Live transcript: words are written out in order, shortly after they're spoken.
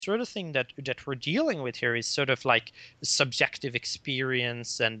sort of thing that we're dealing with here is sort of like subjective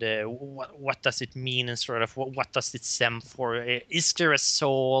experience, and what does it mean, and sort of what does it stem for? Is there a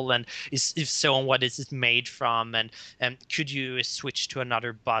soul, and is if so, what is it made from, and could you switch to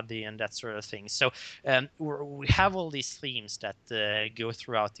another body, and that sort of thing. So we have all these themes that go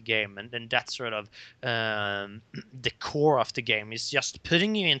throughout the game, and that's sort of the core of the game is just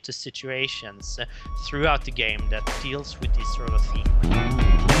putting you into situations throughout the game that deals with this sort of theme.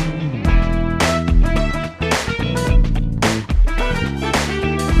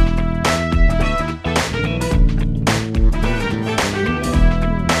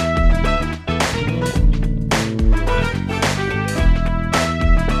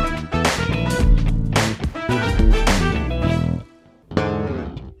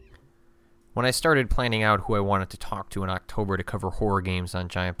 When I started planning out who I wanted to talk to in October to cover horror games on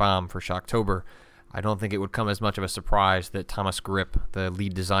Giant Bomb for Shocktober, I don't think it would come as much of a surprise that Thomas Grip, the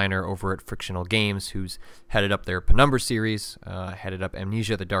lead designer over at Frictional Games, who's headed up their Penumbra series, headed up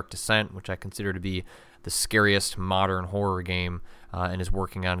Amnesia: The Dark Descent, which I consider to be the scariest modern horror game, and is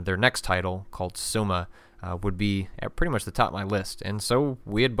working on their next title called Soma, would be at pretty much the top of my list. And so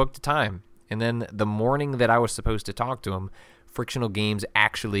we had booked a time. And then the morning that I was supposed to talk to him, Frictional Games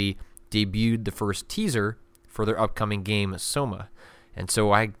actually debuted the first teaser for their upcoming game, Soma. And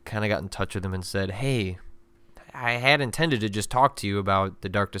so I kind of got in touch with them and said, hey, I had intended to just talk to you about The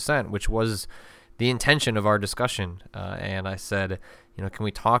Dark Descent, which was the intention of our discussion. And I said, can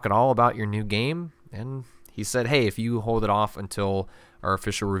we talk at all about your new game? And he said, hey, if you hold it off until our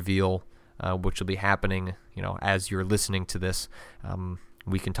official reveal, which will be happening, as you're listening to this,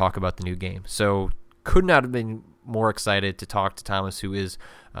 we can talk about the new game. So could not have been more excited to talk to Thomas, who is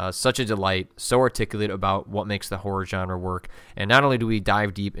such a delight, so articulate about what makes the horror genre work. And not only do we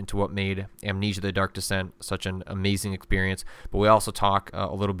dive deep into what made Amnesia: The Dark Descent such an amazing experience, but we also talk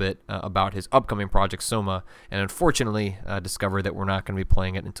a little bit about his upcoming project, Soma, and unfortunately discover that we're not going to be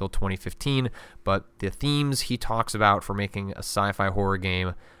playing it until 2015, but the themes he talks about for making a sci-fi horror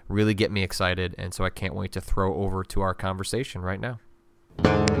game really get me excited, and so I can't wait to throw over to our conversation right now.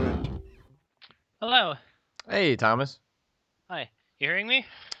 Hello. Hey, Thomas. Hi. You hearing me?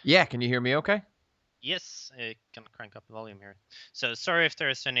 Yeah, can you hear me okay? Yes, I can crank up the volume here. So sorry if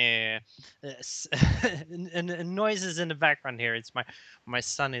there's any noises in the background here. It's my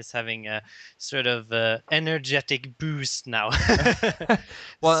son is having a sort of energetic boost now.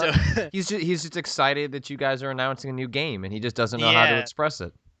 Well, so, he's just excited that you guys are announcing a new game, and he just doesn't know how to express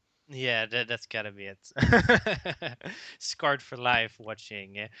it. Yeah, that's gotta be it. Scarred for life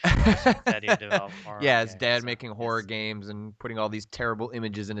watching Daddy develop horror yeah, his dad making horror games and putting all these terrible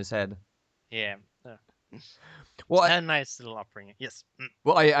images in his head. Yeah. Well, a nice little upbringing. Yes.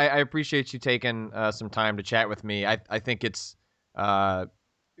 Well, I appreciate you taking some time to chat with me. I think it's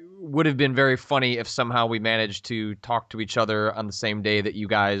would have been very funny if somehow we managed to talk to each other on the same day that you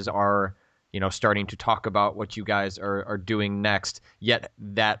guys are starting to talk about what you guys are doing next, yet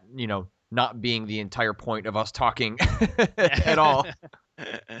that, not being the entire point of us talking at all.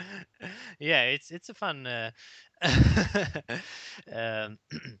 Yeah, it's a fun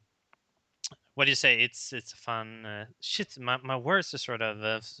what do you say? It's a fun shit. My words are sort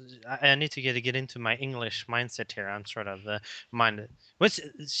of. I need to get into my English mindset here. I'm sort of minded. What's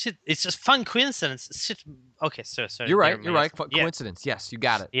shit? It's just fun coincidence. Shit. Okay, so you're right. You're right. Coincidence. Yes, you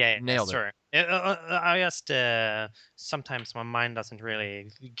got it. Yeah, nailed it. Sorry. I just sometimes my mind doesn't really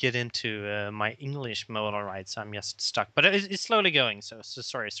get into my English mode, all right, so I'm just stuck. But it's slowly going. So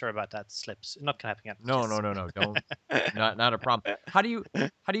sorry about that. Slips. Not gonna happen again. No. Don't. not a problem. How do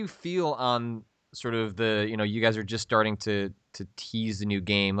you feel on sort of the you guys are just starting to tease the new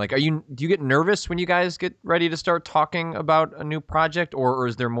game? Like, do you get nervous when you guys get ready to start talking about a new project, or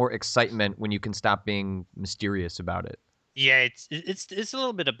is there more excitement when you can stop being mysterious about it? Yeah, it's a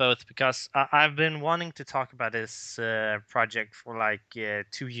little bit of both, because I've been wanting to talk about this project for like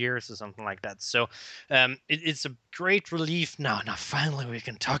 2 years or something like that. So it's a great relief now. Now finally we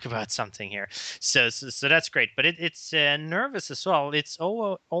can talk about something here. So that's great. But it's nervous as well. It's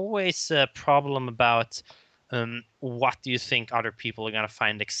always a problem about what do you think other people are gonna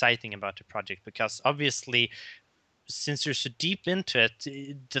find exciting about the project? Because obviously, since you're so deep into it,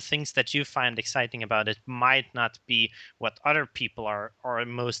 the things that you find exciting about it might not be what other people are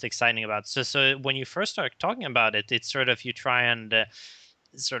most exciting about. So when you first start talking about it, it's sort of you try and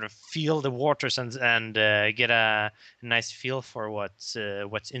sort of feel the waters and get a nice feel for what's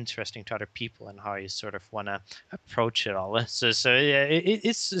interesting to other people and how you sort of want to approach it all. So yeah,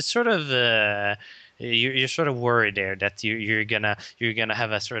 it's sort of. You're sort of worried there that you're gonna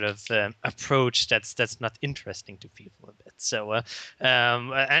have a sort of approach that's not interesting to people a bit. So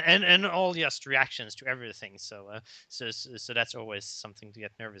and all just reactions to everything. So that's always something to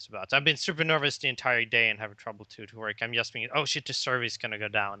get nervous about. I've been super nervous the entire day and having trouble to work. I'm just thinking, oh shit, the server is gonna go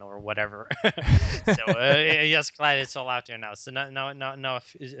down or whatever. So just glad it's all out there now. So now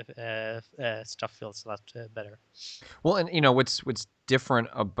stuff feels a lot better. Well, and you know what's different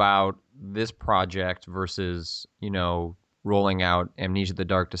about this project versus rolling out Amnesia: The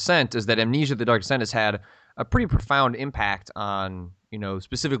Dark Descent is that Amnesia: The Dark Descent has had a pretty profound impact on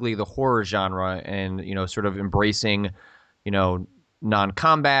specifically the horror genre, and sort of embracing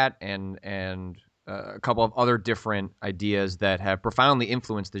non-combat and a couple of other different ideas that have profoundly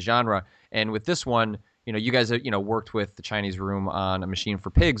influenced the genre. And with this one, you guys have worked with the Chinese Room on A Machine for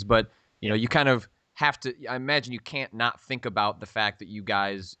Pigs, but you kind of have to. I imagine you can't not think about the fact that you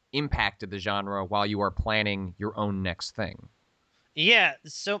guys impacted the genre while you are planning your own next thing. Yeah,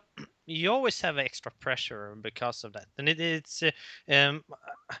 so you always have extra pressure because of that, and it's um,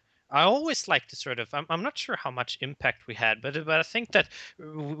 I always like to sort of. I'm not sure how much impact we had, but I think that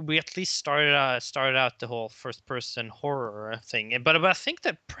we at least started out the whole first person horror thing. But I think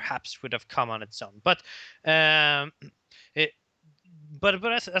that perhaps would have come on its own. But um, it,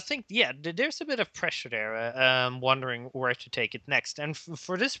 I think yeah, there's a bit of pressure there. Wondering where to take it next, and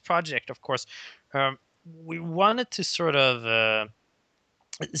for this project, of course, we wanted to sort of.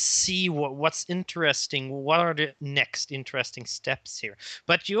 See what's interesting, what are the next interesting steps here,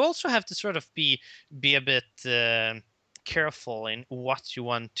 but you also have to sort of be a bit careful in what you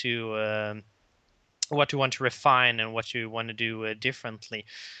want to refine and what you want to do differently,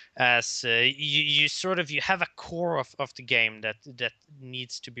 as you sort of you have a core of the game that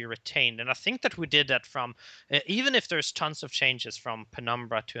needs to be retained. And I think that we did that from even if there's tons of changes from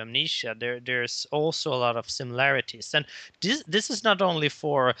Penumbra to Amnesia, there's also a lot of similarities. And this is not only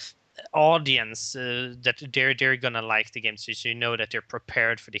for audience that they're gonna like the game, so you know that they're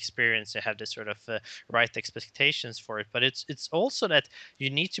prepared for the experience, they have the sort of right expectations for it, but it's also that you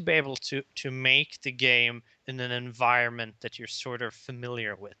need to be able to make the game in an environment that you're sort of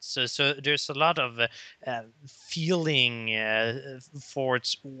familiar with. So there's a lot of feeling for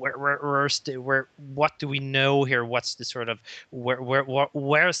it's where what do we know here, what's the sort of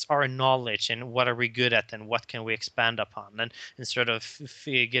where's our knowledge and what are we good at and what can we expand upon, and sort of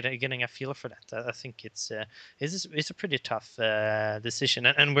getting a feel for that. I think it's a pretty tough decision,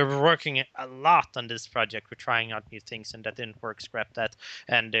 and we're working a lot on this project. We're trying out new things, and that didn't work. Scrap that.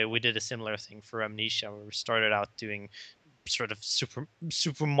 And we did a similar thing for Amnesia, where we started out doing sort of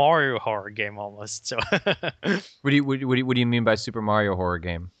Super Mario horror game almost. So, What do you mean by Super Mario horror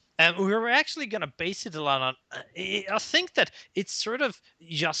game? and we were actually going to base it a lot on. I think that it's sort of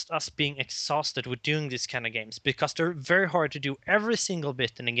just us being exhausted with doing these kind of games because they're very hard to do. Every single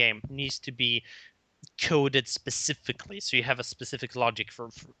bit in a game needs to be coded specifically, so you have a specific logic for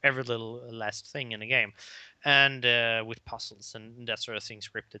every little last thing in a game, and with puzzles and that sort of thing,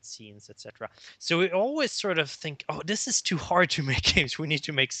 scripted scenes, etc. So we always sort of think, oh, this is too hard to make games, we need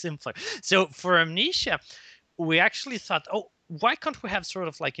to make simpler. So for Amnesia, we actually thought, oh, why can't we have sort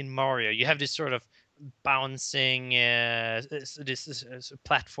of like in Mario, you have this sort of bouncing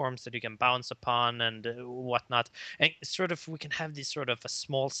platforms that you can bounce upon and whatnot, and sort of we can have this sort of a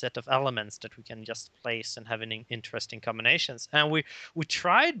small set of elements that we can just place and have an interesting combinations. And we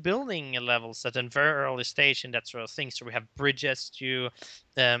tried building levels at a very early stage in that sort of thing, so we have bridges to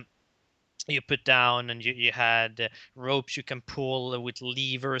you put down, and you had ropes you can pull with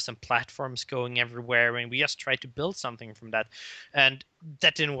levers and platforms going everywhere, and we just tried to build something from that, and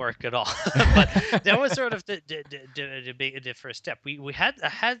that didn't work at all. But that was sort of the first step. We had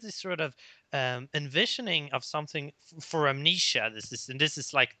this sort of envisioning of something for Amnesia. This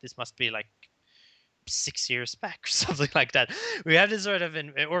is like, this must be like 6 years back or something like that. We had this sort of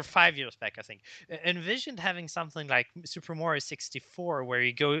or 5 years back, I think, envisioned having something like Super Mario 64, where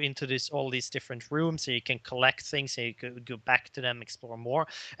you go into all these different rooms and you can collect things and you could go back to them, explore more,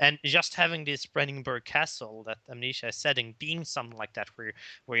 and just having this Brenningburg Castle that Amnesia is setting being something like that, where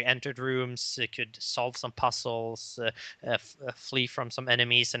you entered rooms, could solve some puzzles, flee from some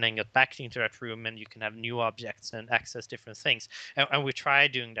enemies, and then get back into that room, and you can have new objects and access different things. And we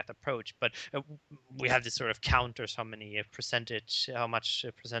tried doing that approach, but we have this sort of counters how much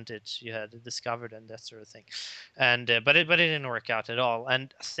percentage you had discovered and that sort of thing, and but it didn't work out at all.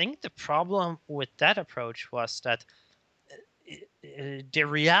 And I think the problem with that approach was that the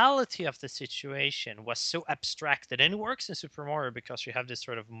reality of the situation was so abstracted, and it works in Super Mario because you have this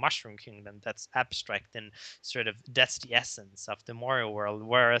sort of mushroom kingdom that's abstract, and sort of that's the essence of the Mario world.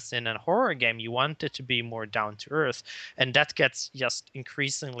 Whereas in a horror game, you want it to be more down to earth, and that gets just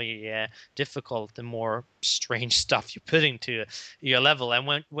increasingly difficult the more strange stuff you put into your level.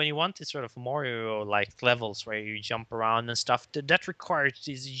 And when you want this sort of Mario like levels where you jump around and stuff, that requires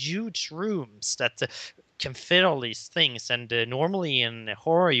these huge rooms that can fit all these things. And normally in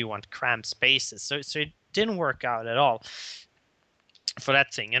horror, you want cramped spaces. So it didn't work out at all for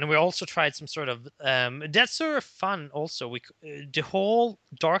that thing. And we also tried some sort of that's sort of fun also. The whole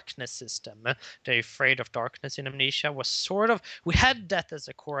darkness system, the Afraid of Darkness in Amnesia, was sort of, we had that as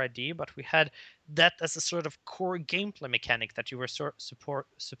a core idea, but we had that as a sort of core gameplay mechanic that you were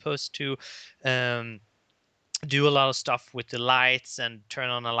supposed to do a lot of stuff with the lights, and turn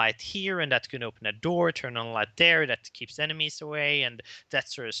on a light here and that can open a door, turn on a light there that keeps enemies away, and that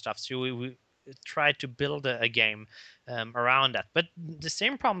sort of stuff. So we tried to build a game around that. But the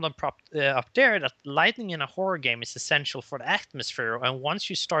same problem up there, that lighting in a horror game is essential for the atmosphere, and once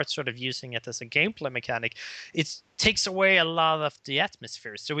you start sort of using it as a gameplay mechanic, it takes away a lot of the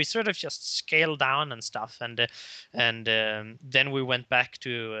atmosphere. So we sort of just scaled down and stuff, and then we went back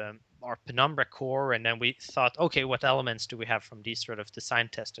to our Penumbra core, and then we thought, okay, what elements do we have from these sort of design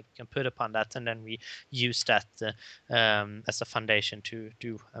tests that we can put upon that, and then we use that as a foundation to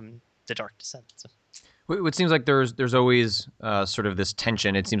do the Dark Descent. So. It seems like there's always sort of this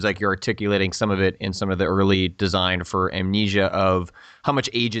tension. It seems like you're articulating some of it in some of the early design for Amnesia, of how much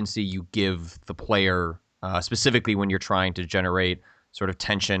agency you give the player, specifically when you're trying to generate sort of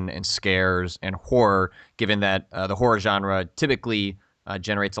tension and scares and horror, given that the horror genre typically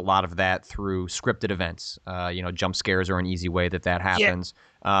generates a lot of that through scripted events. Jump scares are an easy way that happens.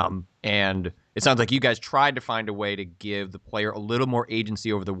 Yeah. And it sounds like you guys tried to find a way to give the player a little more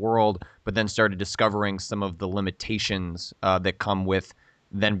agency over the world, but then started discovering some of the limitations that come with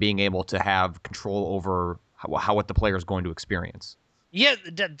then being able to have control over what the player is going to experience. Yeah,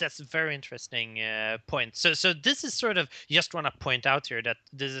 that's a very interesting point. So this is sort of, just want to point out here that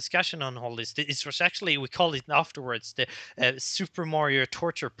the discussion on all this, it was actually, we called it afterwards, the Super Mario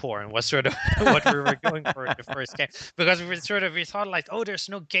torture porn was sort of what we were going for in the first game, because we thought like, oh, there's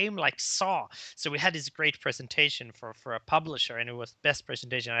no game like Saw. So we had this great presentation for a publisher, and it was the best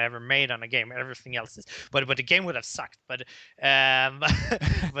presentation I ever made on a game. Everything else is, but the game would have sucked. But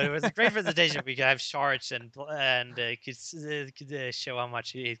but it was a great presentation. We could have charts and could show how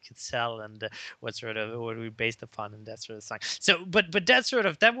much it could sell, and what we based upon, and that sort of thing. So but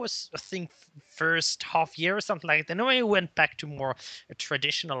that was, I think, first half year or something like that. And then we went back to more a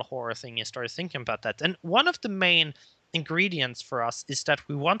traditional horror thing and started thinking about that. And one of the main ingredients for us is that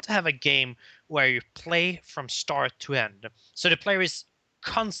we want to have a game where you play from start to end, so the player is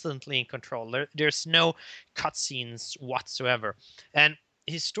constantly in control. There's no cutscenes whatsoever. And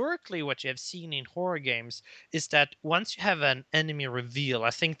historically, what you have seen in horror games is that once you have an enemy reveal,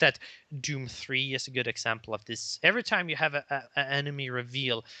 I think that Doom 3 is a good example of this. Every time you have an enemy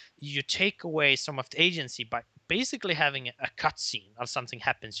reveal, you take away some of the agency by basically having a cutscene of something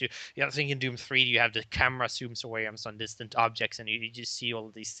happens. I think in Doom 3 you have the camera zooms away on some distant objects, and you just see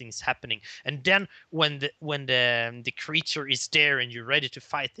all these things happening. And then when the creature is there and you're ready to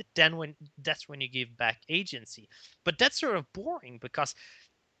fight it, that's when you give back agency. But that's sort of boring, because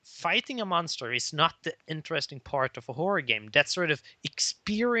fighting a monster is not the interesting part of a horror game. That's sort of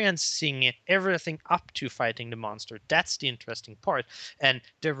experiencing everything up to fighting the monster. That's the interesting part. And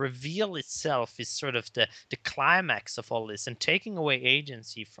the reveal itself is sort of the climax of all this. And taking away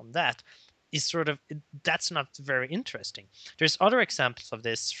agency from that is sort of, that's not very interesting. There's other examples of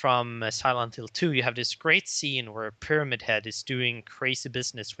this from Silent Hill 2. You have this great scene where Pyramid Head is doing crazy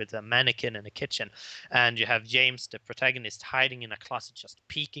business with a mannequin in a kitchen, and you have James, the protagonist, hiding in a closet, just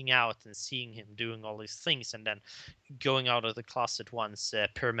peeking out and seeing him doing all these things, and then going out of the closet once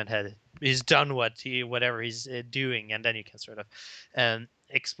Pyramid Head is done whatever he's doing, and then you can sort of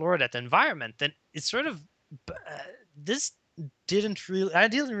explore that environment. And it's sort of this I didn't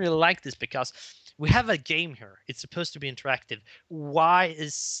really like this, because we have a game here. It's supposed to be interactive. Why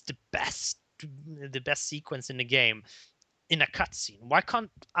is the best sequence in the game in a cutscene? Why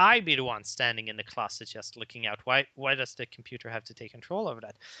can't I be the one standing in the closet just looking out? Why does the computer have to take control over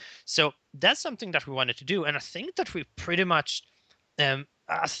that? So that's something that we wanted to do, and I think that we pretty much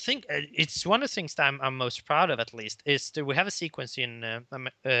I think it's one of the things that I'm most proud of, at least, is that we have a sequence in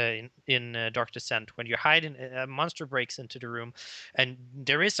Dark Descent when you hide in a monster breaks into the room, and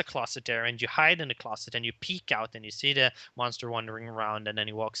there is a closet there, and you hide in the closet, and you peek out, and you see the monster wandering around, and then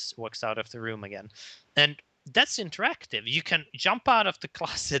he walks out of the room again. And that's interactive. You can jump out of the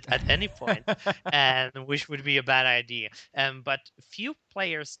closet at any point, and which would be a bad idea. But few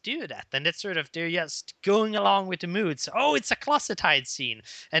players do that, and it's sort of they're just going along with the mood. So, oh, it's a closet hide scene,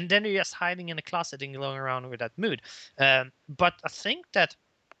 and then they're just hiding in a closet and going around with that mood. But I think that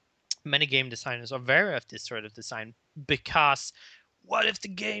many game designers are wary of this sort of design because what if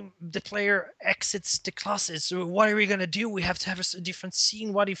the player exits the closet? So what are we gonna do? We have to have a different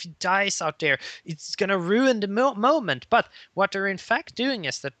scene. What if he dies out there? It's gonna ruin the moment. But what they're in fact doing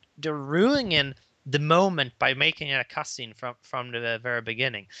is that they're ruining the moment by making it a cutscene from the very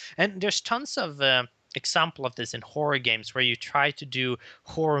beginning. And there's tons of example of this in horror games where you try to do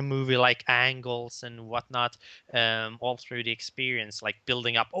horror movie like angles and whatnot, all through the experience, like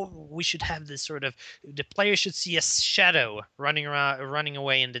building up, oh, we should have this sort of, the player should see a shadow running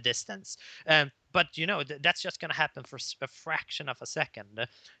away in the distance, but that's just going to happen for a fraction of a second,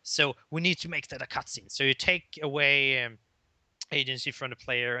 so we need to make that a cutscene. So you take away agency from the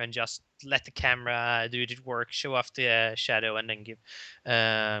player and just let the camera do the work, show off the shadow, and then give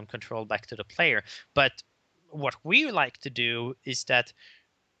control back to the player. But what we like to do is that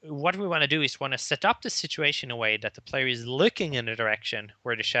what we want to do is want to set up the situation in a way that the player is looking in the direction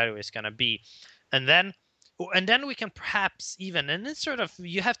where the shadow is going to be, and then we can perhaps even, and it's sort of,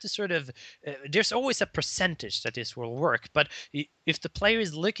 you have to sort of, there's always a percentage that this will work, but if the player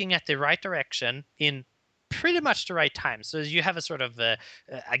is looking at the right direction in pretty much the right time, so you have a sort of a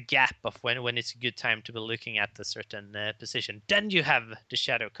gap of when it's a good time to be looking at a certain position, then you have the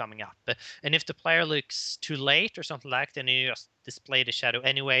shadow coming up. And if the player looks too late or something like that, then you just display the shadow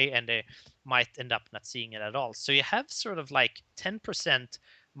anyway, and they might end up not seeing it at all. So you have sort of like 10%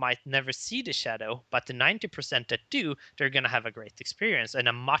 might never see the shadow, but the 90% that do, they're going to have a great experience, and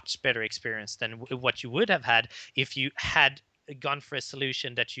a much better experience than what you would have had if you had gone for a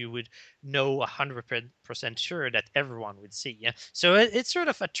solution that you would know 100% sure that everyone would see. Yeah? So it's sort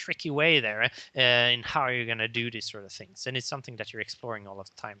of a tricky way there in how you're going to do these sort of things, and it's something that you're exploring all of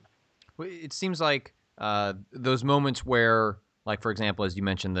the time. Well, it seems like those moments where, like, for example, as you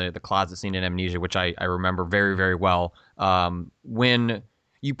mentioned, the closet scene in Amnesia, which I remember very, very well, when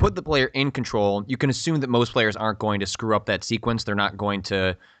you put the player in control, you can assume that most players aren't going to screw up that sequence. They're not going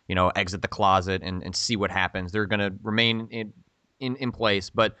to, exit the closet and see what happens. They're going to remain in place.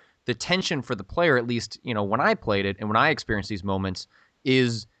 But the tension for the player, at least, when I played it and when I experienced these moments,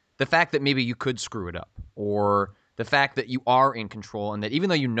 is the fact that maybe you could screw it up, or the fact that you are in control, and that even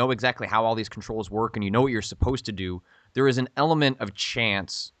though you know exactly how all these controls work and you know what you're supposed to do, there is an element of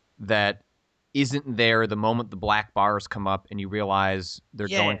chance that isn't there the moment the black bars come up and you realize they're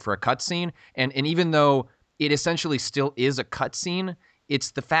going for a cutscene. And even though it essentially still is a cutscene,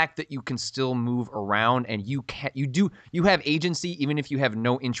 it's the fact that you can still move around and you have agency even if you have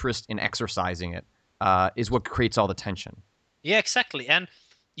no interest in exercising it, is what creates all the tension. Yeah, exactly. And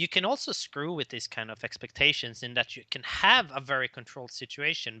you can also screw with these kind of expectations in that you can have a very controlled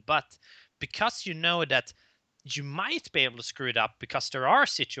situation, but because you know that you might be able to screw it up because there are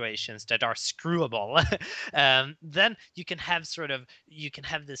situations that are screwable, then you can have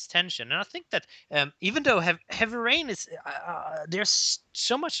this tension. And I think that even though Heavy Rain is there's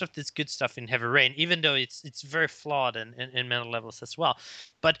so much of this good stuff in Heavy Rain, even though it's very flawed in many levels as well,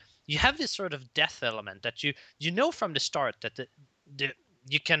 but you have this sort of death element that you know from the start that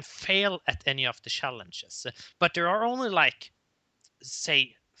you can fail at any of the challenges, but there are only, like,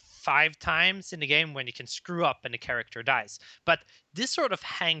 say, 5 times in the game when you can screw up and the character dies. But this sort of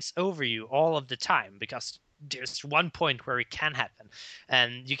hangs over you all of the time because there's one point where it can happen,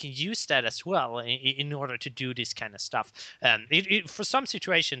 and you can use that as well in order to do this kind of stuff. For some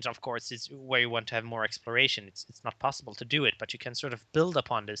situations, of course, it's where you want to have more exploration. It's not possible to do it, but you can sort of build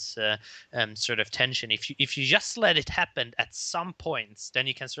upon this sort of tension. If you just let it happen at some points, then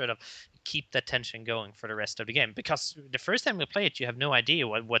you can sort of keep that tension going for the rest of the game, because the first time you play it, you have no idea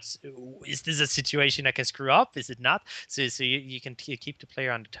is this a situation I can screw up, is it not? So you can keep the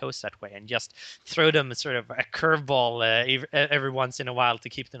player on the toes that way, and just throw them sort of a curveball every once in a while to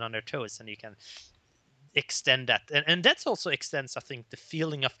keep them on their toes, and you can extend that. And that's also extends, I think, the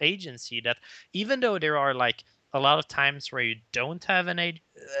feeling of agency, that even though there are, like, a lot of times where you don't have an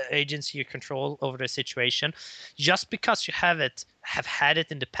agency or control over the situation, just because you have had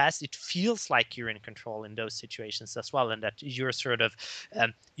it in the past, it feels like you're in control in those situations as well, and that you're sort of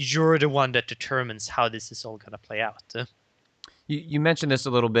you're the one that determines how this is all going to play out. You mentioned this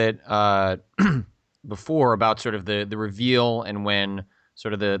a little bit before about sort of the reveal, and when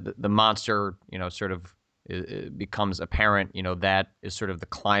sort of the monster, sort of it becomes apparent, that is sort of the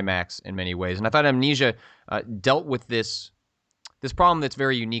climax in many ways. And I thought Amnesia dealt with this this problem that's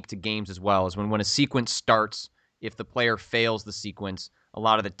very unique to games as well is when a sequence starts, if the player fails the sequence, a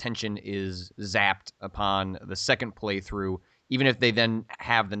lot of the tension is zapped upon the second playthrough. Even if they then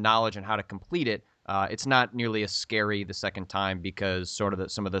have the knowledge on how to complete it, it's not nearly as scary the second time because sort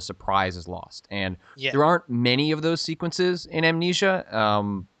of some of the surprise is lost. And Yeah. there aren't many of those sequences in Amnesia.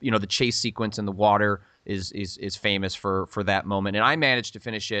 The chase sequence in the water is famous for that moment, and I managed to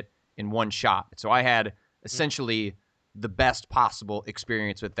finish it in one shot. So I had essentially the best possible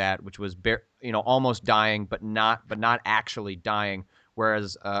experience with that, which was almost dying, but not actually dying.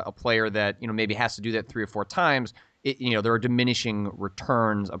 Whereas a player that maybe has to do that 3 or 4 times, there are diminishing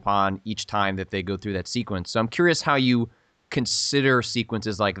returns upon each time that they go through that sequence. So I'm curious how you consider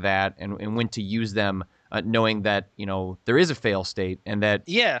sequences like that and when to use them, knowing that there is a fail state and that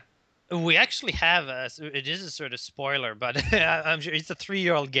we actually have it is a sort of spoiler, but I'm sure it's a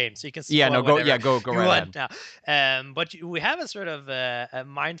 3-year-old game, so you can spoil go you right want ahead. now. But we have a sort of a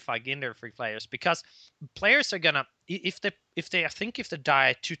mindfuck in there for players, because players are gonna, if they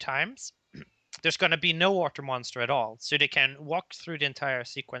die 2 times, there's going to be no water monster at all. So they can walk through the entire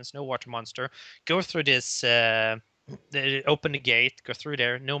sequence, no water monster, go through this, open the gate, go through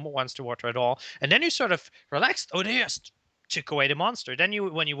there, no monster water at all. And then you sort of relax. Oh, they just took away the monster. Then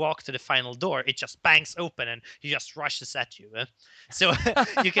when you walk to the final door, it just bangs open and he just rushes at you. So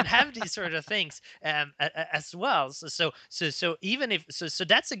you can have these sort of things as well. So even if so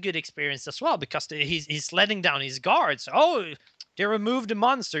that's a good experience as well, because he's letting down his guards. Oh, they removed the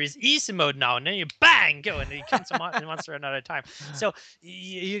monster. He's easy mode now, and then you bang go, and you kill the monster another time. So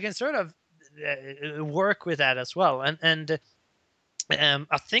you can sort of work with that as well. And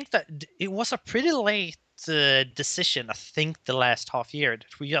I think that it was a pretty late decision. I think the last half year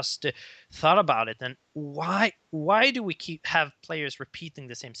that we just thought about it, and why do we have players repeating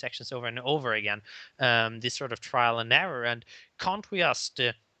the same sections over and over again? This sort of trial and error, and can't we just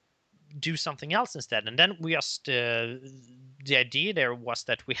do something else instead? And then we just the idea there was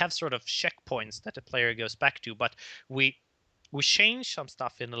that we have sort of checkpoints that the player goes back to, but we change some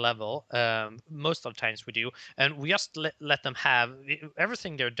stuff in the level. Most of the times we do, and we just let them have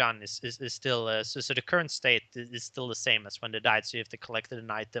everything they're done is still so the current state is still the same as when they died. So if they collected an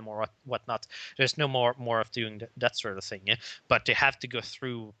item or whatnot, there's no more of doing that sort of thing. But they have to go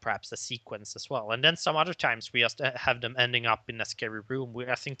through perhaps a sequence as well. And then some other times we just have them ending up in a scary room.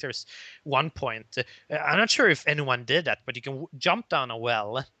 I think there's one point, I'm not sure if anyone did that, but you can jump down a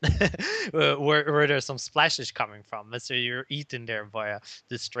well where there's some splashes coming from. So you're eaten there by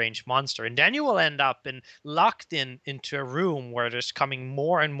this strange monster, and then you will end up locked into a room where there's coming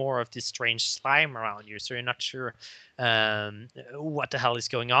more and more of this strange slime around you, so you're not sure what the hell is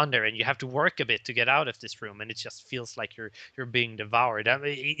going on there, and you have to work a bit to get out of this room, and it just feels like you're being devoured. I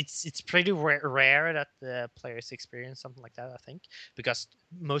mean, it's pretty rare that the players experience something like that, I think, because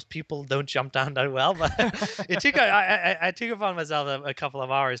most people don't jump down that well. But I took upon myself a couple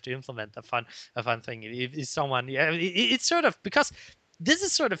of hours to implement a fun thing. If someone, it's sort of, because this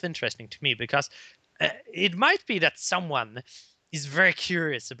is sort of interesting to me, because it might be that someone is very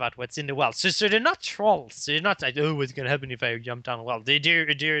curious about what's in the well. So they're not trolls. So they're not like, oh, what's gonna happen if I jump down a well?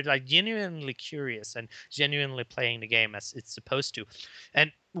 They're like genuinely curious and genuinely playing the game as it's supposed to.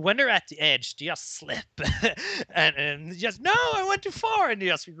 And when they're at the edge, they just slip and just, no, I went too far, and they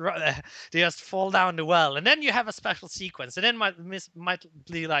just fall down the well. And then you have a special sequence, and then might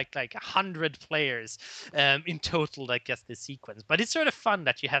be like 100 players in total that gets this sequence. But it's sort of fun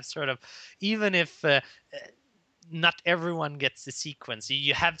that you have sort of, even if not everyone gets the sequence,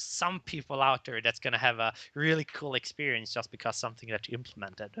 you have some people out there that's going to have a really cool experience just because something that you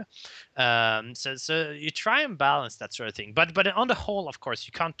implemented. So you try and balance that sort of thing, but on the whole, of course,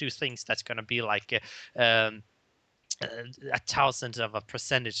 you can't do things that's going to be like a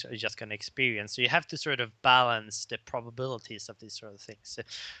 1,000% you're just going to experience. So you have to sort of balance the probabilities of these sort of things.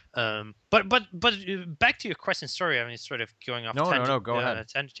 But back to your question. Sorry, I mean, sort of going off. No, go ahead.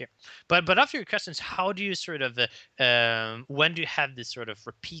 Tangent here. But after your questions, how do you sort of when do you have this sort of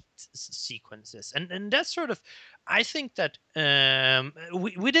repeat sequences? And that's sort of, I think that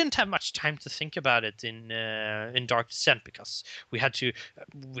we didn't have much time to think about it in Dark Descent, because we had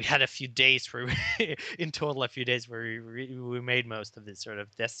a few days where in total a few days where we made most of these sort of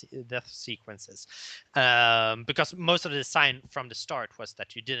death sequences, because most of the design from the start was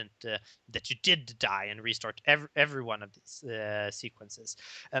that you did die and restart every one of these sequences.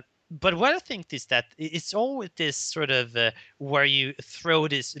 But what I think is that it's always this sort of where you throw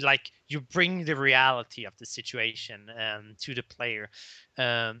this, like you bring the reality of the situation to the player.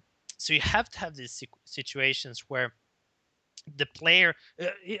 So you have to have these situations where the player,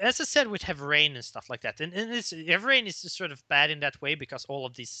 as I said, would have rain and stuff like that, and rain is just sort of bad in that way because all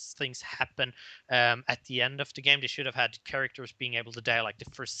of these things happen at the end of the game. They should have had characters being able to die like the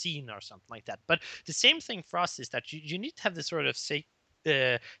first scene or something like that. But the same thing for us is that you need to have this sort of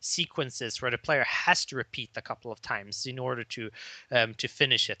sequences where the player has to repeat a couple of times in order to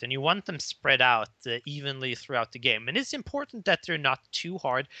finish it, and you want them spread out evenly throughout the game. And it's important that they're not too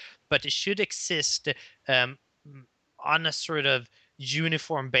hard, but it should exist um, on a sort of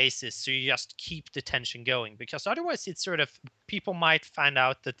uniform basis, so you just keep the tension going, because otherwise it's sort of, people might find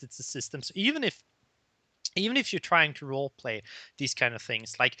out that it's a system. So even if you're trying to role play these kind of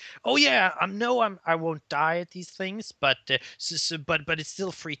things, like, oh yeah, I won't die at these things, but but it's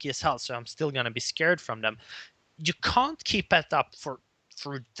still freaky as hell, so I'm still gonna be scared from them. You can't keep that up for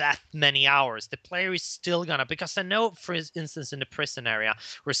that many hours. The player is still gonna, because I know, for instance, in the prison area,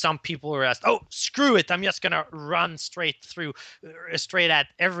 where some people were asked, oh, screw it, I'm just gonna run straight through, straight at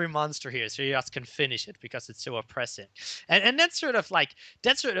every monster here, so you just can finish it because it's so oppressive. And that's sort of like,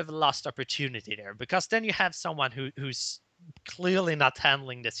 that's sort of a lost opportunity there, because then you have someone who's clearly not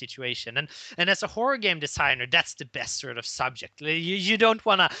handling the situation. And as a horror game designer, that's the best sort of subject. You don't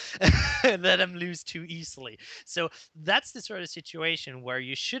want to let them lose too easily. So that's the sort of situation where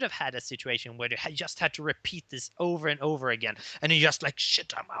you should have had a situation where you just had to repeat this over and over again, and you're just like,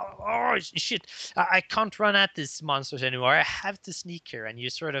 shit, shit, I can't run at these monsters anymore, I have to sneak here, and you're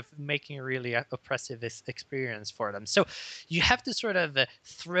sort of making a really oppressive experience for them. So you have to sort of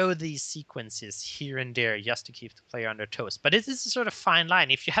throw these sequences here and there just to keep the player on their toes. But it is a sort of fine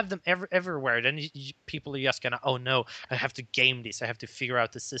line. If you have them everywhere, then people are just gonna, oh no, I have to game this, I have to figure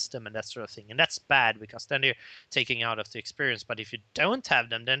out the system and that sort of thing. And that's bad, because then they're taking out of the experience. But if you don't have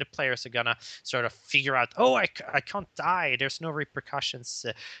them, then the players are gonna sort of figure out, oh, I can't die, there's no repercussions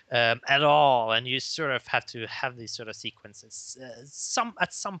at all. And you sort of have to have these sort of sequences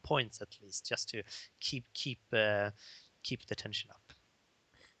at some points, at least, just to keep the tension up.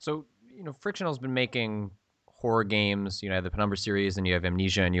 So, Frictional's been making horror games. You have the Penumbra series, and you have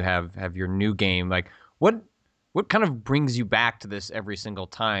Amnesia, and you have your new game. Like, what kind of brings you back to this every single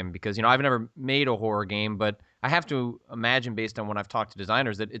time? Because I've never made a horror game, but I have to imagine, based on when I've talked to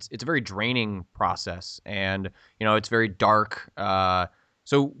designers, that it's a very draining process, and it's very dark.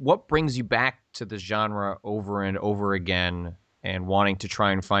 So, what brings you back to this genre over and over again, and wanting to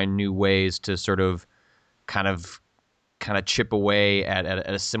try and find new ways to sort of kind of chip away at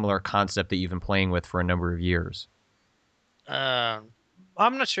a similar concept that you've been playing with for a number of years?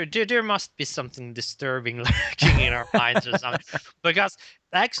 I'm not sure. There must be something disturbing lurking in our minds or something. Because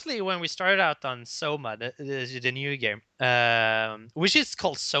actually, when we started out on Soma, the new game, which is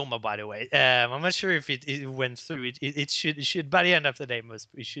called Soma, by the way, I'm not sure if it went through. It should by the end of the day,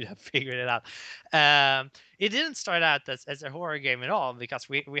 we should have figured it out. It didn't start out as a horror game at all, because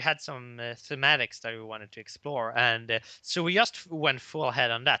we had some thematics that we wanted to explore, and so we just went full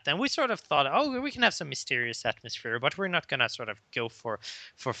ahead on that. And we sort of thought, oh, we can have some mysterious atmosphere, but we're not gonna sort of go for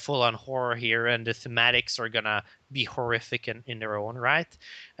full on horror here, and the thematics are gonna be horrific in their own right.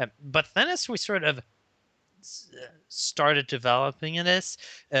 But then, as we sort of started developing in this,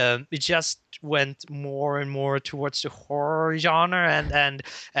 it just went more and more towards the horror genre, and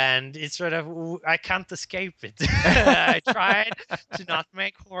it's sort of, I can't escape it. I tried to not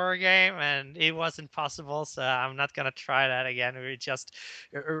make horror game, and it wasn't possible, so I'm not gonna try that again. It just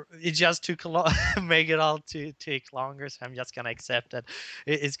took a lot, make it all to take longer, so I'm just gonna accept that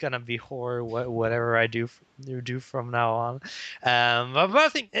it's gonna be horror whatever I do from now on. But I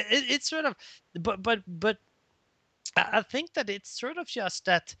think it's sort of, but I think that it's sort of just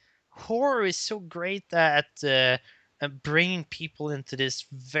that horror is so great at bringing people into this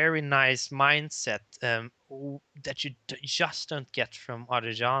very nice mindset that you just don't get from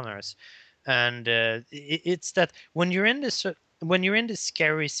other genres. And it's that when you're in this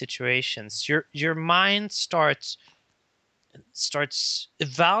scary situations, your mind starts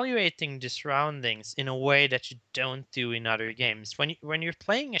evaluating the surroundings in a way that you don't do in other games. When you're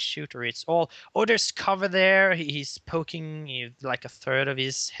playing a shooter, it's all, oh, there's cover there, he's poking like a third of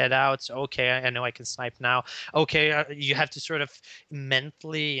his head out, so okay, I know I can snipe now. Okay, you have to sort of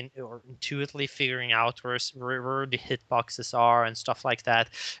mentally or intuitively figuring out where the hitboxes are and stuff like that.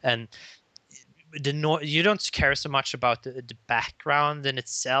 And you don't care so much about the background in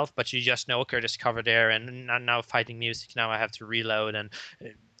itself, but you just know, okay, there's cover there, and now fighting music, now I have to reload, and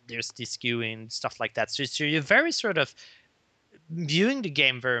there's this skewing, stuff like that. So you're very sort of viewing the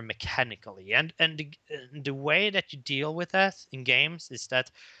game very mechanically, and the way that you deal with that in games is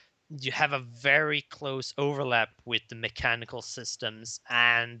that you have a very close overlap with the mechanical systems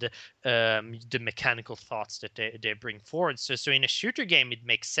and the mechanical thoughts that they bring forward. So in a shooter game, it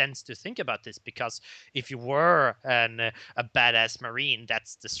makes sense to think about this, because if you were a badass marine,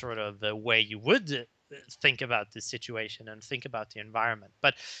 that's the sort of the way you would think about the situation and think about the environment.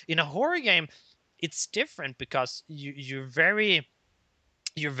 But in a horror game, it's different, because you're very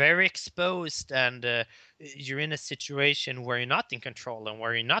exposed, and you're in a situation where you're not in control, and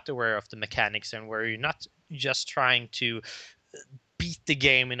where you're not aware of the mechanics, and where you're not just trying to beat the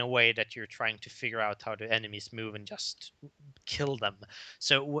game in a way that you're trying to figure out how the enemies move and just kill them.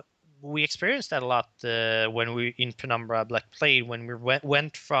 So we experienced that a lot when we in Penumbra Black Plague, when we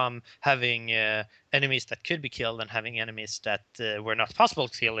went from having enemies that could be killed and having enemies that were not possible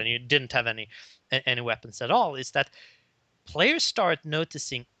to kill, and you didn't have any weapons at all. Is that players start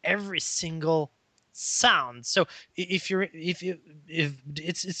noticing every single sound. So if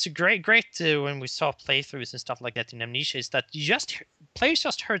it's a great when we saw playthroughs and stuff like that in Amnesia, is that players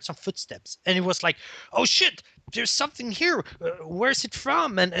just heard some footsteps, and it was like, oh shit, there's something here, where's it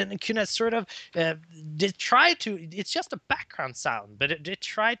from? And kind of sort of they try to, it's just a background sound, but they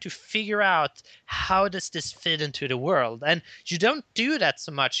try to figure out how does this fit into the world. And you don't do that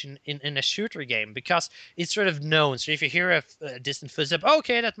so much in a shooter game, because it's sort of known. So if you hear a distant footstep,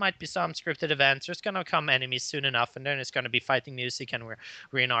 okay, that might be some scripted events, there's gonna come enemies soon enough, and then it's gonna be fighting music, and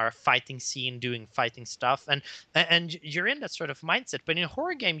we're in our fighting scene doing fighting stuff, and you're in that sort of mindset. But in a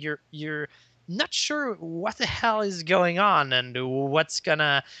horror game, you're not sure what the hell is going on and what's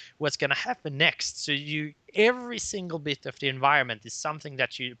gonna happen next. So every single bit of the environment is something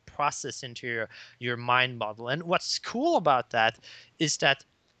that you process into your mind model. And what's cool about that is that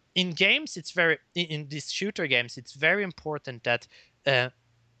in games, it's very in these shooter games, it's very important that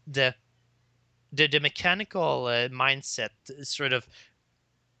the mechanical mindset is sort of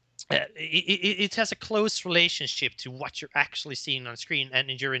it has a close relationship to what you're actually seeing on screen,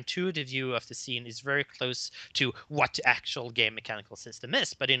 and your intuitive view of the scene is very close to what the actual game mechanical system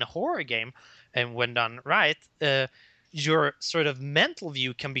is. But in a horror game, and when done right, your sort of mental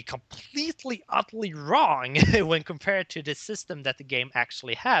view can be completely utterly wrong when compared to the system that the game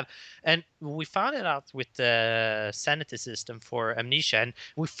actually have. And we found it out with the sanity system for Amnesia, and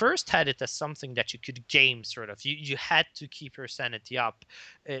we first had it as something that you could game, sort of. You had to keep your sanity up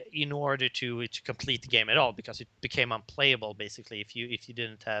in order to complete the game at all, because it became unplayable basically if you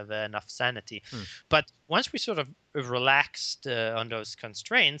didn't have enough sanity. But once we sort of relaxed on those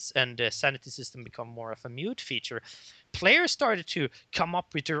constraints, and the sanity system become more of a mute feature, players started to come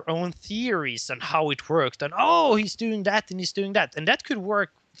up with their own theories on how it worked, and oh, he's doing that and he's doing that, and that could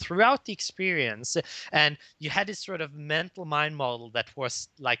work throughout the experience. And you had this sort of mental mind model that was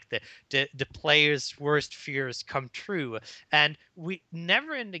like the player's worst fears come true. And we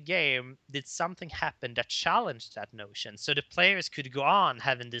never in the game did something happen that challenged that notion, so the players could go on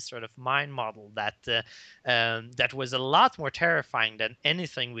having this sort of mind model that that was a lot more terrifying than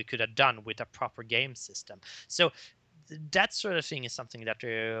anything we could have done with a proper game system. So that sort of thing is something that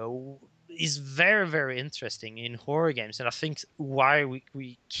is very, very interesting in horror games, and I think why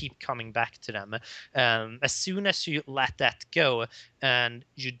we keep coming back to them. As soon as you let that go, and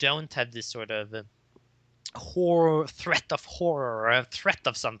you don't have this sort of threat or a threat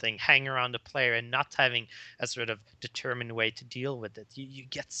of something hang around the player, and not having a sort of determined way to deal with it, you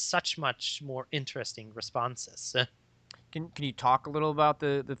get such much more interesting responses. Can you talk a little about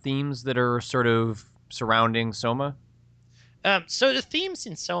the themes that are sort of surrounding Soma? So the themes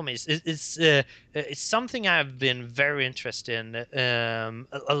in Soma is something I've been very interested in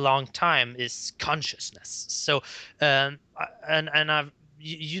a long time, is consciousness. So and I've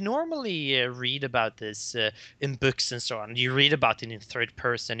you normally read about this in books and so on. You read about it in third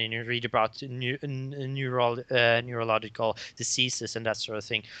person, and you read about neurological diseases and that sort of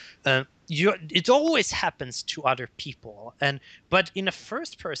thing. It always happens to other people, but in a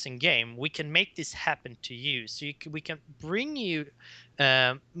first person game, we can make this happen to you. So we can bring you,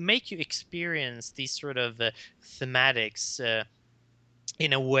 make you experience these sort of thematics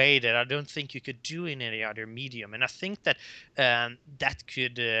in a way that I don't think you could do in any other medium. And I think that that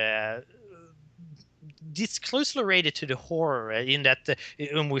could it's closely related to the horror, in that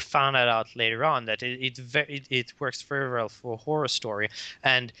when we found out later on that it works very well for a horror story,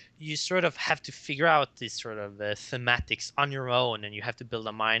 and you sort of have to figure out these sort of thematics on your own, and you have to build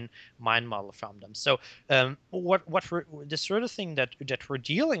a mind model from them. So the sort of thing that we're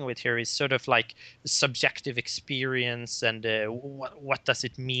dealing with here is sort of like subjective experience, and what does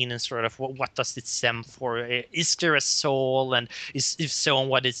it mean, and sort of what does it stem for? Is there a soul, and if so,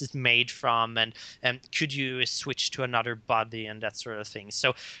 what is it made from? And could you switch to another body and that sort of thing.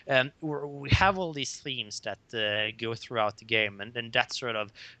 So we have all these themes that go throughout the game, and that's sort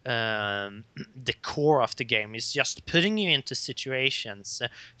of the core of the game, is just putting you into situations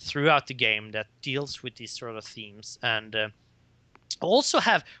throughout the game that deals with these sort of themes, and also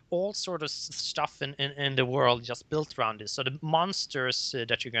have all sort of stuff in the world just built around this. So the monsters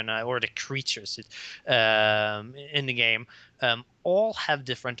that you're gonna, or the creatures in the game, all have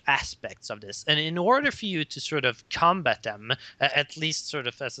different aspects of this. And in order for you to sort of combat them, at least sort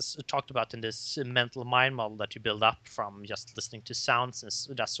of as talked about in this mental mind model that you build up from just listening to sounds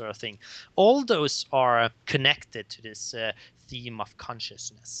and that sort of thing, all those are connected to this theme of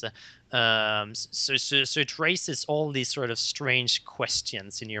consciousness. So it raises all these sort of strange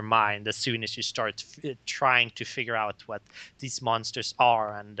questions in your mind as soon as you start trying to figure out what these monsters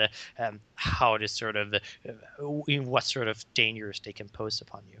are, and how to sort of in what sort of dangers they can pose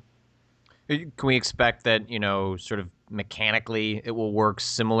upon you. Can we expect that, sort of mechanically it will work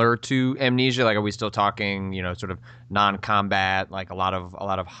similar to Amnesia? Like, are we still talking, sort of non-combat, like a lot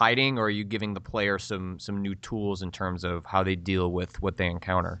of hiding, or are you giving the player some new tools in terms of how they deal with what they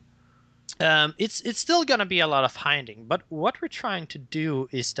encounter? It's still gonna be a lot of hiding, but what we're trying to do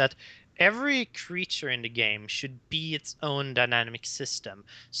is that every creature in the game should be its own dynamic system.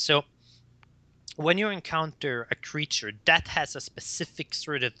 So when you encounter a creature that has a specific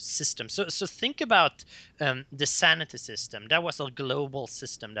sort of system, so think about the sanity system. That was a global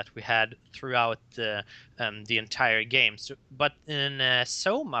system that we had throughout the entire game. So, but in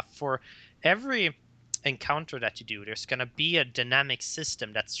Soma, for every encounter that you do, there's going to be a dynamic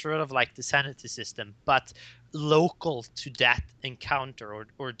system that's sort of like the sanity system, but local to that encounter,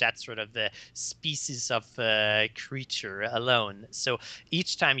 or that sort of species of creature alone. So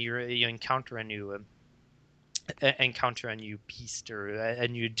each time you encounter a new beast or a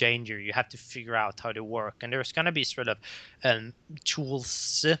new danger, you have to figure out how to work, and there's going to be sort of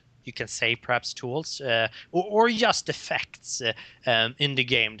tools, you can say, perhaps tools, or just effects in the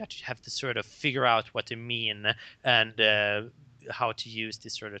game that you have to sort of figure out what they mean, and how to use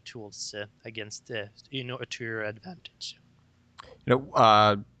these sort of tools against to your advantage.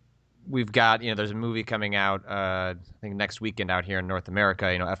 We've got, there's a movie coming out, I think next weekend out here in North America,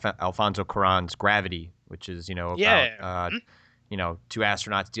 Alfonso Cuarón's Gravity, which is, about, two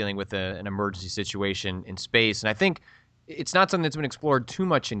astronauts dealing with an emergency situation in space. And I think it's not something that's been explored too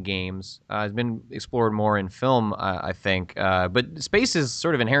much in games. It's been explored more in film, I think. But space is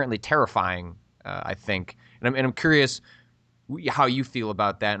sort of inherently terrifying, I think. And I'm curious how you feel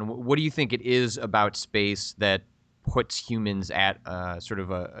about that, and what do you think it is about space that puts humans at sort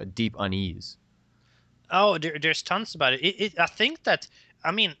of a deep unease? Oh, there's tons about it. I think that,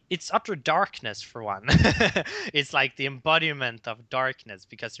 I mean, it's utter darkness for one. It's like the embodiment of darkness,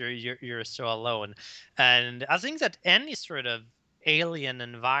 because you're so alone. And I think that any sort of alien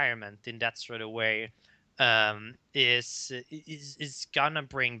environment in that sort of way is gonna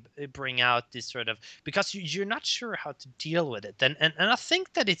bring out this sort of, because you're not sure how to deal with it, and I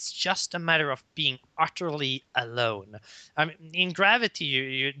think that it's just a matter of being utterly alone. I mean, in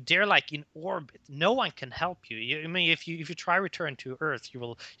Gravity, they're like in orbit. No one can help you. I mean, if you try return to Earth, you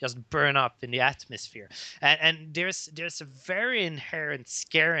will just burn up in the atmosphere. And there's a very inherent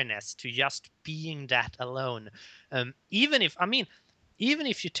scariness to just being that alone. Even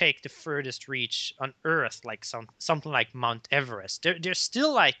if you take the furthest reach on Earth, like something like Mount Everest, there's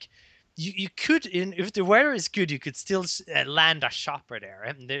still like, you could, if the weather is good, you could still land a chopper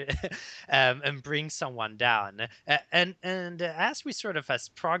there and bring someone down. And as we sort of has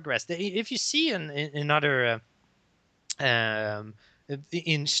progressed, if you see in other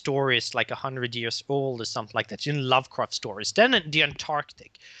in stories like 100 years old or something like that, in Lovecraft stories, then in the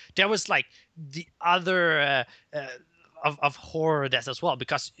Antarctic, there was like the other of horror deaths as well,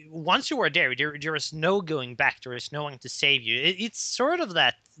 because once you were there is no going back. There is no one to save you. It's sort of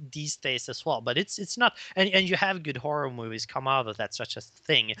that these days as well, but it's not. And you have good horror movies come out of that, such a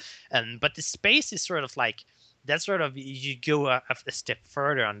thing. But the space is sort of like that. Sort of, you go a step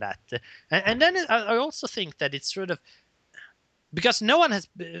further on that, and then I also think that it's sort of, because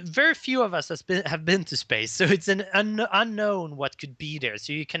very few of us have been to space, so it's an unknown what could be there.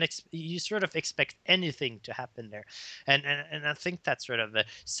 So you sort of expect anything to happen there, and I think that's sort of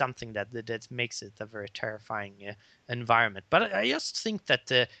something that makes it a very terrifying environment. But I just think that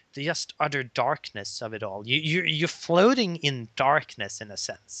the just utter darkness of it all, you're floating in darkness in a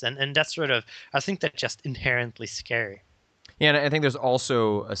sense, and that's sort of, I think that's just inherently scary. Yeah, and I think there's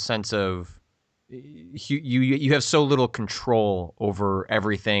also a sense of you have so little control over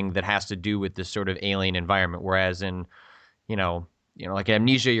everything that has to do with this sort of alien environment. Whereas in, like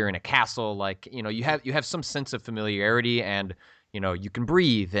Amnesia, you're in a castle. Like, you have some sense of familiarity, and you can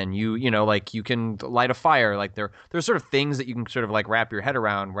breathe, and like you can light a fire. Like there's sort of things that you can sort of like wrap your head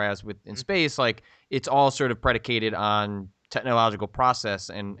around. Whereas in space, like it's all sort of predicated on technological process,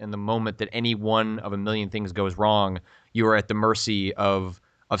 and the moment that any one of a million things goes wrong, you are at the mercy of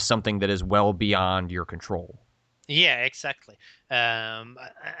something that is well beyond your control. Yeah, exactly. And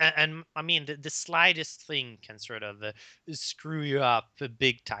I mean, the slightest thing can sort of screw you up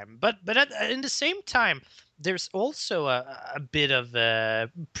big time. But in the same time, there's also a bit of a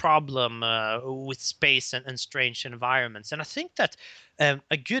problem with space and strange environments. And I think that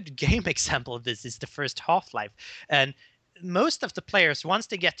a good game example of this is the first Half-Life. And most of the players, once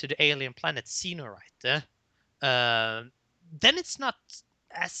they get to the alien planet Xenorite, uh, then it's not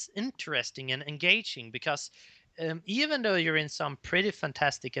as interesting and engaging because even though you're in some pretty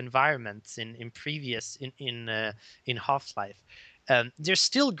fantastic environments in Half-Life, they're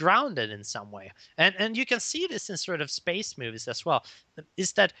still grounded in some way, and you can see this in sort of space movies as well.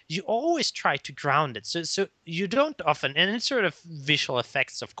 Is that you always try to ground it, so you don't often, and it's sort of visual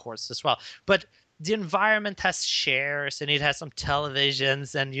effects, of course, as well, but the environment has chairs and it has some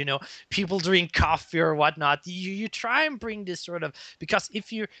televisions and people drink coffee or whatnot. You try and bring this sort of, because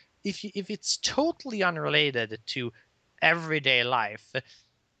if it's totally unrelated to everyday life,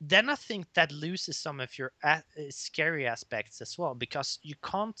 then I think that loses some of your scary aspects as well, because you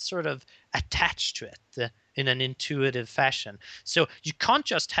can't sort of attach to it in an intuitive fashion. So you can't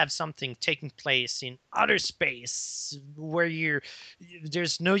just have something taking place in outer space where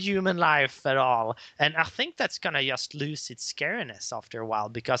there's no human life at all. And I think that's gonna just lose its scariness after a while,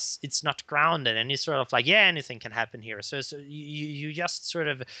 because it's not grounded and it's sort of like, yeah, anything can happen here. So you just sort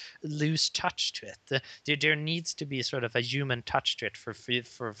of lose touch to it. There needs to be sort of a human touch to it for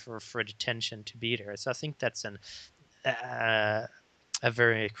the tension to be there. So I think that's a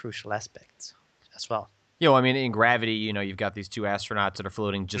very crucial aspect as well. I mean, in Gravity, you've got these two astronauts that are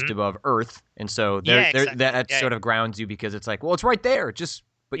floating just Mhm. above Earth, and so Yeah, exactly. that Yeah, sort of grounds you, because it's like, well, it's right there,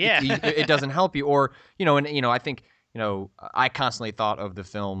 but yeah. it doesn't help you. Or I think I constantly thought of the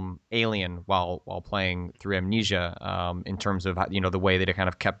film Alien while playing through Amnesia, in terms of the way that it kind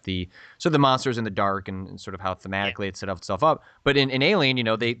of kept the monsters in the dark, and sort of how Yeah. thematically it set itself up. But in Alien,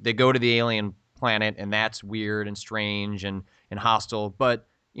 they go to the alien planet, and that's weird and strange and hostile, but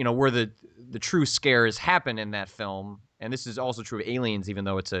where the true scares happen in that film, and this is also true of Aliens, even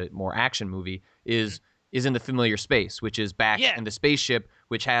though it's a more action movie, Mhm. is in the familiar space, which is back Yeah. in the spaceship,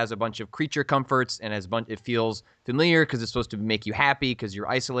 which has a bunch of creature comforts, and it feels familiar because it's supposed to make you happy because you're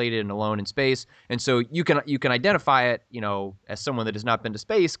isolated and alone in space, and so you can identify it, as someone that has not been to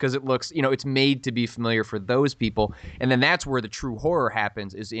space, because it looks, it's made to be familiar for those people, and then that's where the true horror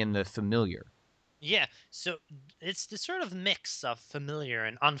happens, is in the familiar. Yeah, so it's the sort of mix of familiar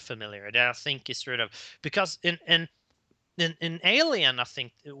and unfamiliar that I think is sort of, because in Alien, I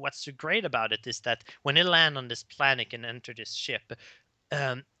think what's so great about it is that when they land on this planet and enter this ship,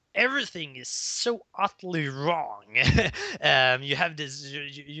 um, everything is so utterly wrong. You have this,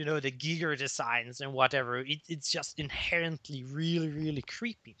 the Giger designs and whatever. It's just inherently really, really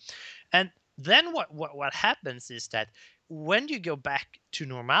creepy. And then what happens is that when you go back to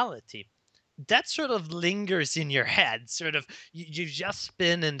normality, that sort of lingers in your head. Sort of, you've just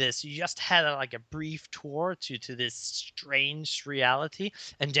been in this, you just had like a brief tour to this strange reality,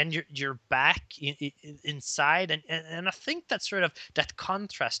 and then you're back inside, and I think that sort of that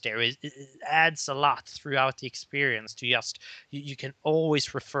contrast there adds a lot throughout the experience. To just, you can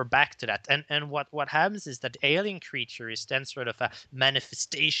always refer back to that, and what happens is that the alien creature is then sort of a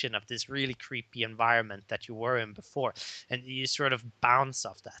manifestation of this really creepy environment that you were in before, and you sort of bounce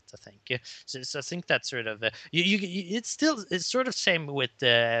off that, I think. So I think that's sort of it's sort of same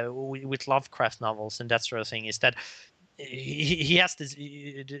with Lovecraft novels and that sort of thing, is that he has this,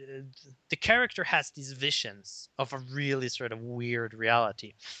 the character has these visions of a really sort of weird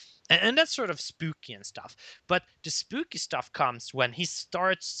reality, and that's sort of spooky and stuff. But the spooky stuff comes when he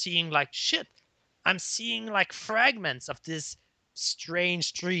starts seeing like, shit, I'm seeing like fragments of this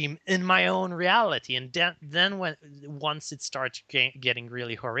strange dream in my own reality, and then when once it starts getting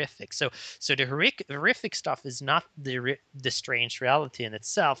really horrific. So the horrific stuff is not the strange reality in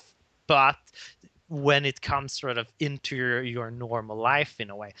itself, but when it comes sort of into your normal life in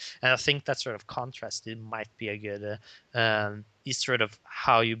a way. And I think that sort of contrast, it might be a good is sort of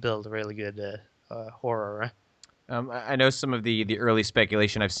how you build a really good horror. I know some of the early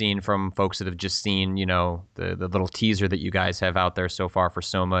speculation I've seen from folks that have just seen, the little teaser that you guys have out there so far for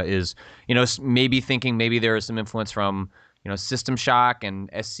Soma is, maybe thinking maybe there is some influence from, System Shock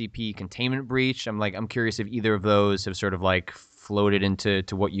and SCP Containment Breach. I'm curious if either of those have sort of like floated into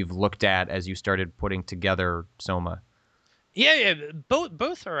what you've looked at as you started putting together Soma? Yeah,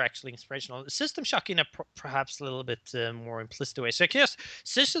 both are actually inspirational. System Shock in a perhaps a little bit more implicit way. So yes,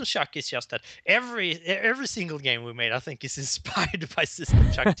 System Shock is just that every single game we made, I think, is inspired by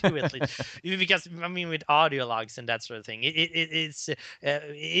System Shock 2 at least, because I mean with audio logs and that sort of thing, it's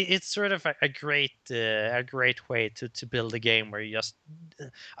sort of a great way to build a game where you just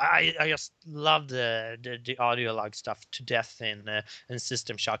I just love the audio log stuff to death in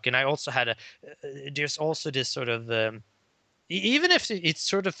System Shock, and I also had there's also this sort of even if it's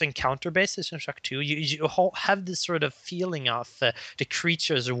sort of encounter-based System Shock 2, you have this sort of feeling of the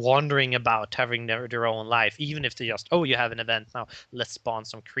creatures wandering about, having their own life, even if they just, oh, you have an event now, let's spawn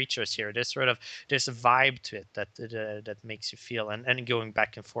some creatures here. There's a vibe to it that makes you feel, and going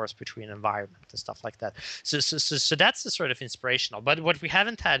back and forth between environment and stuff like that. So that's the sort of inspirational. But what we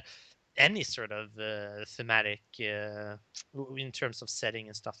haven't had any sort of thematic in terms of setting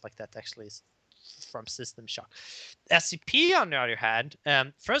and stuff like that actually is from System Shock. SCP, on the other hand,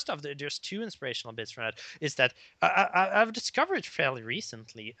 first off, there's two inspirational bits from that. Is that I've discovered it fairly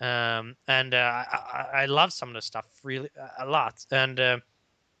recently, and I love some of the stuff really a lot. And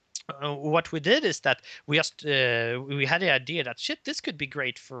what we did is that we just we had the idea that shit, this could be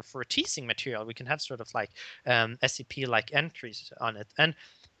great for teasing material. We can have sort of like SCP like entries on it, and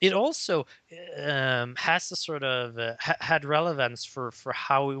it also has a sort of had relevance for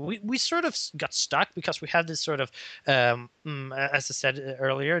how we sort of got stuck, because we had this sort of as I said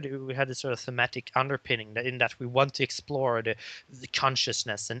earlier, we had this sort of thematic underpinning in that we want to explore the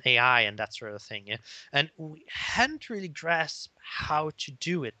consciousness and AI and that sort of thing, yeah? And we hadn't really grasped how to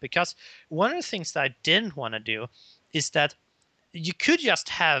do it, because one of the things that I didn't want to do is that you could just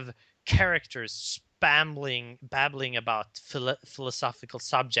have characters babbling about philosophical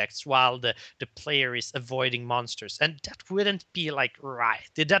subjects while the player is avoiding monsters, and that wouldn't be like right.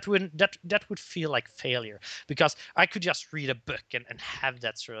 That would feel like failure, because I could just read a book and have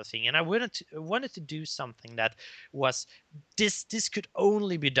that sort of thing, and I wanted to do something that was this could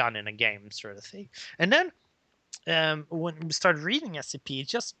only be done in a game sort of thing. And then when we started reading SCP, it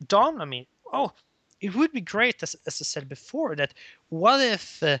just dawned on me, oh, it would be great, as I said before, that what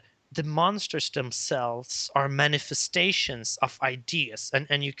if the monsters themselves are manifestations of ideas,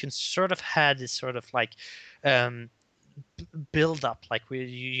 and you can sort of have this sort of like build up like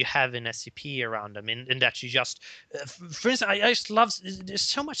you have in SCP around them, in that you just for instance, I just love, there's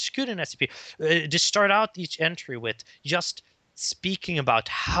so much good in SCP. Just start out each entry with just speaking about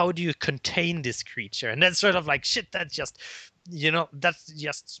how do you contain this creature, and that's sort of like shit, that just, that's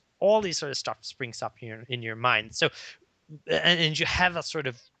just all these sort of stuff springs up here in your mind. So and you have a sort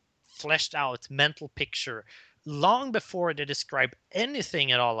of fleshed out mental picture long before they describe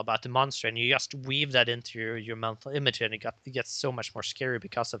anything at all about the monster, and you just weave that into your mental image, and it gets so much more scary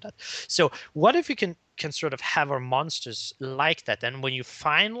because of that. So what if you can sort of have our monsters like that, and when you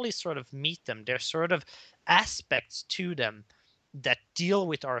finally sort of meet them, there's sort of aspects to them that deal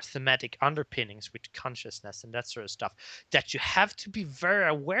with our thematic underpinnings with consciousness and that sort of stuff that you have to be very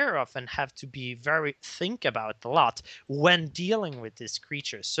aware of and have to be very think about a lot when dealing with these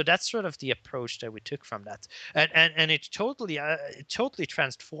creatures. So that's sort of the approach that we took from that, and it totally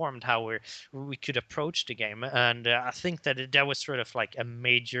transformed how we could approach the game. And I think that that was sort of like a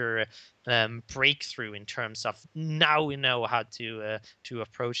major breakthrough in terms of now we know how to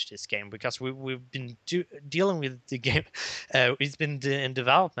approach this game, because we've been dealing with the game. It's been in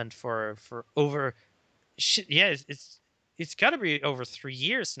development for over it's got to be over 3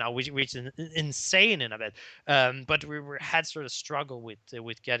 years now, which is insane in a bit. But we had sort of struggle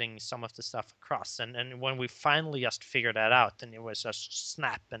with getting some of the stuff across, and when we finally just figured that out, then it was just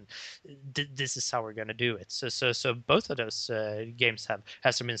snap, and this is how we're going to do it. So both of those games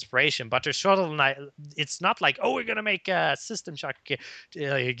have some inspiration, but they're sort of like, it's not like, oh, we're going to make a System Shock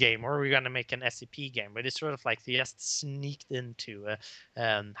game, or we're going to make an SCP game, but it's sort of like they just sneaked into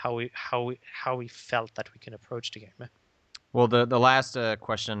how we felt that we can approach the game. Well, the last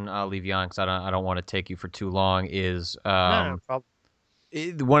question I'll leave you on, because I don't want to take you for too long, is No problem.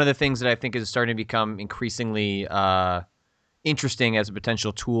 One of the things that I think is starting to become increasingly interesting as a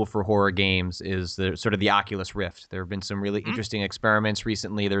potential tool for horror games is the sort of the Oculus Rift. There have been some really interesting experiments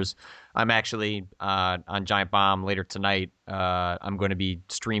recently. I'm actually on Giant Bomb later tonight. I'm going to be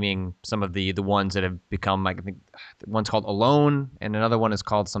streaming some of the ones that have become, I think one's called Alone, and another one is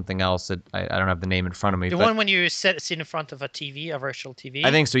called something else that I don't have the name in front of me. The one when you sit in front of a TV, a virtual TV.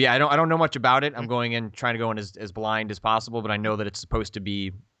 I think so. Yeah, I don't know much about it. I'm going in trying to go in as blind as possible, but I know that it's supposed to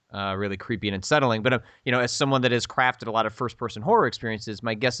be really creepy and unsettling. But as someone that has crafted a lot of first-person horror experiences,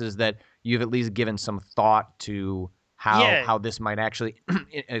 my guess is that you've at least given some thought to Yeah, how this might actually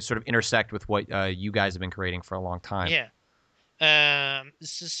sort of intersect with what you guys have been creating for a long time. yeah. I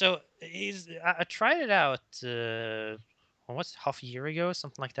tried it out. What's half a year ago,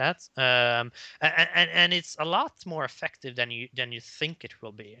 something like that. And it's a lot more effective than you think it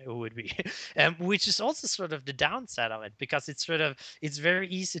will be. It would be, which is also sort of the downside of it because it's very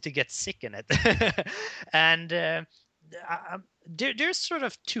easy to get sick in it, and. There's sort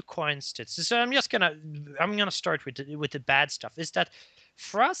of two coins to it. So I'm gonna start with the bad stuff. Is that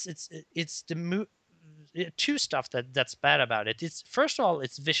for us it's two stuff that's bad about it. It's first of all,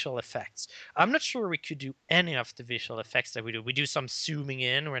 it's visual effects. I'm not sure we could do any of the visual effects that we do. We do some zooming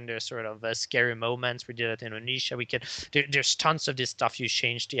in when there's sort of scary moments. We did it in Indonesia. There's tons of this stuff. You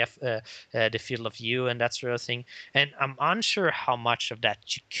change the field of view and that sort of thing. And I'm unsure how much of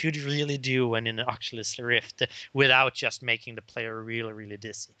that you could really do when in an Oculus Rift without just making the player really really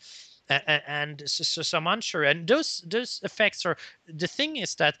dizzy. And so I'm unsure. And those effects are the thing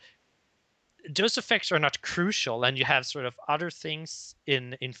is that those effects are not crucial, and you have sort of other things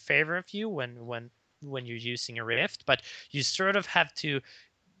in favor of you when you're using a Rift, but you sort of have to.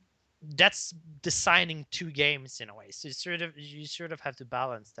 That's designing two games in a way, so you sort of have to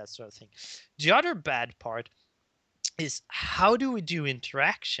balance that sort of thing. The other bad part is how do we do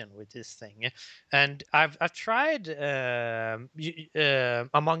interaction with this thing? And I've tried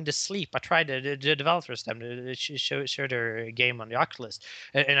Among the Sleep. I tried the developers them to show their game on the Oculus,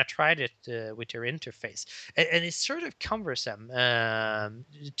 and I tried it with their interface, and it's sort of cumbersome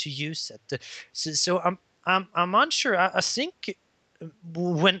to use it. So I'm unsure. I think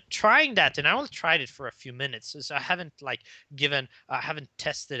when trying that, and I only tried it for a few minutes, so I haven't I haven't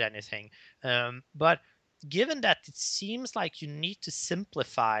tested anything, but given that it seems like you need to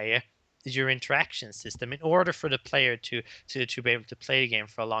simplify your interaction system in order for the player to be able to play the game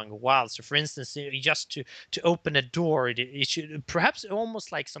for a longer while. So for instance, just to open a door, it should perhaps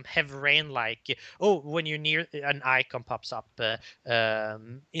almost like some heavy rain, like when you're near an icon pops up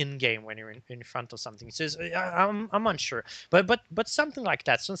in game when you're in front of something. So I'm unsure, but something like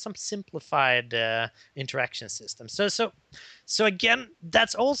that. So some simplified interaction system. So again,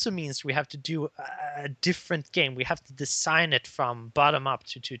 that also means we have to do a different game. We have to design it from bottom up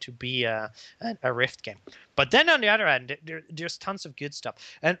to be a Rift game. But then on the other hand, there's tons of good stuff,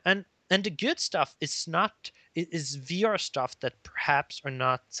 and the good stuff is VR stuff that perhaps are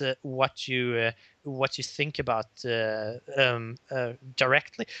not what you think about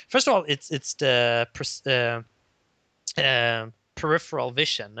directly. First of all, it's the peripheral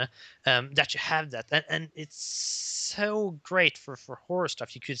vision that you have that, and it's so great for horror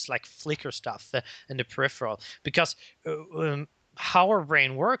stuff. You could just like flicker stuff in the peripheral because how our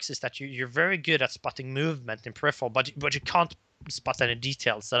brain works is that you're very good at spotting movement in peripheral, but you can't spot any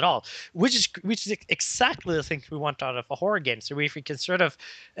details at all, which is exactly the thing we want out of a horror game. So if we can sort of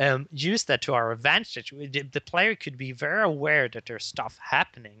use that to our advantage, the player could be very aware that there's stuff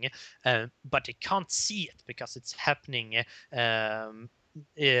happening, but they can't see it because it's happening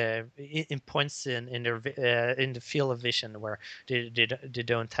in points in the field of vision where they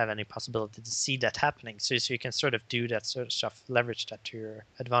don't have any possibility to see that happening. So you can sort of do that sort of stuff, leverage that to your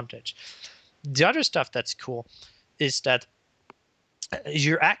advantage. The other stuff that's cool is that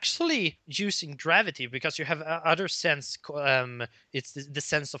you're actually using gravity because you have other sense. It's the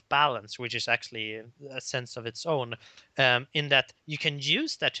sense of balance, which is actually a sense of its own. In that you can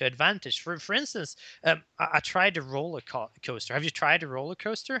use that to advantage. For instance, I tried a roller coaster. Have you tried a roller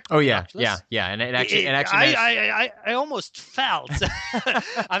coaster? Oh yeah, yeah, and it actually I almost felt.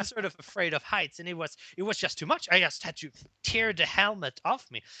 I'm sort of afraid of heights, and it was just too much. I just had to tear the helmet off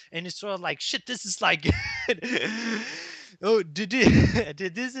me, and it's sort of like shit. This is like. Oh,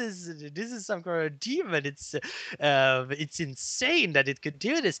 this is some kind of demon. It's insane that it could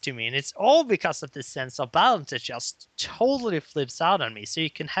do this to me, and it's all because of this sense of balance that just totally flips out on me. So you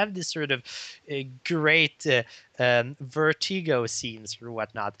can have this sort of great vertigo scenes or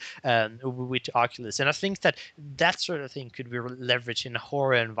whatnot with Oculus, and I think that sort of thing could be leveraged in a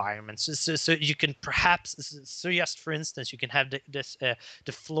horror environment. So you can perhaps just for instance, you can have the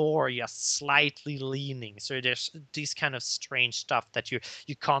floor just slightly leaning. So there's these kind of strange stuff that you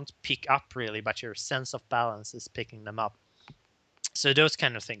can't pick up really, but your sense of balance is picking them up. So those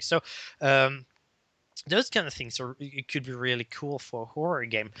kind of things. So those kind of things it could be really cool for a horror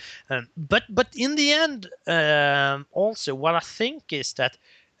game. But in the end, also what I think is that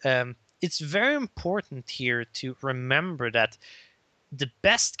it's very important here to remember that the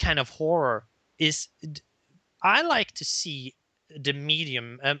best kind of horror is. I like to see the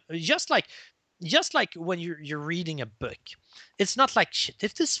medium, just like just like when you're reading a book, it's not like shit.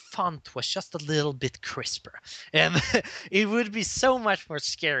 If this font was just a little bit crisper, um, it would be so much more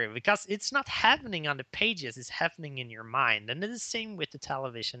scary because it's not happening on the pages; it's happening in your mind. And it's the same with the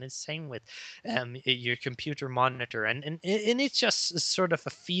television. It's the same with your computer monitor, and it's just sort of a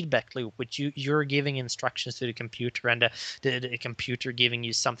feedback loop, which you're giving instructions to the computer, and the computer giving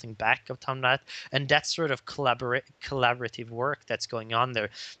you something back on that, and that's sort of collaborative work that's going on there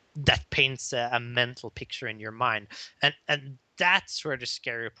that paints a mental picture in your mind, and that's where the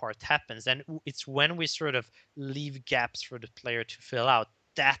scary part happens, and it's when we sort of leave gaps for the player to fill out.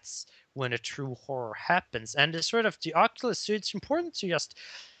 That's when a true horror happens, and the sort of the Oculus. So it's important to just,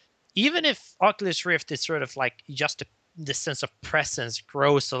 even if Oculus Rift is sort of like just the sense of presence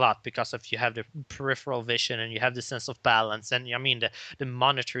grows a lot because of you have the peripheral vision and you have the sense of balance, and I mean the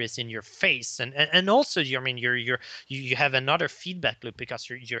monitor is in your face, and also I mean you have another feedback loop because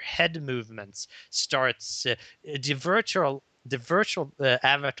your head movements starts the virtual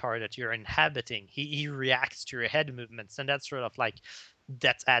avatar that you're inhabiting, he reacts to your head movements, and that's sort of like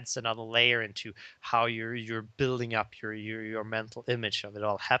that adds another layer into how you're building up your mental image of it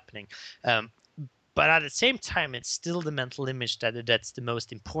all happening. Um, but at the same time, it's still the mental image that's the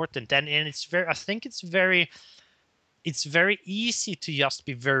most important, and it's very, I think it's very easy to just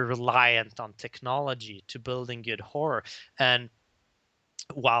be very reliant on technology to building good horror, and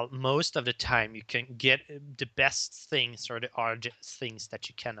while most of the time you can get the best things or the are just things that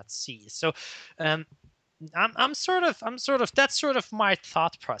you cannot see. So um I'm sort of that's sort of my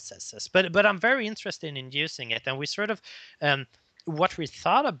thought processes, but I'm very interested in using it, and we sort of what we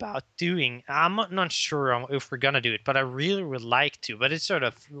thought about doing. I'm not sure if we're gonna do it, but I really would like to. But it's sort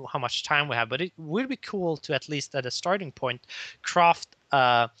of how much time we have. But it would be cool to, at least at a starting point, craft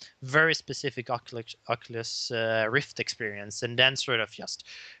a very specific Oculus Rift experience, and then sort of just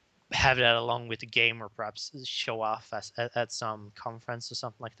have that along with the game, or perhaps show off at some conference or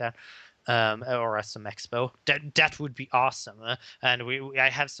something like that, or at some expo. That would be awesome, and I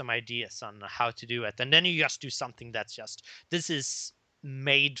have some ideas on how to do it, and then you just do something that's just, this is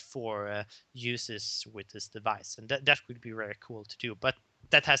made for uses with this device, and that would be very cool to do. But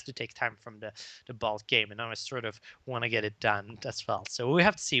that has to take time from the bulk game, and I sort of want to get it done as well. So we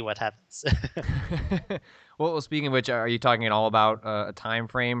have to see what happens. Well, speaking of which, are you talking at all about a time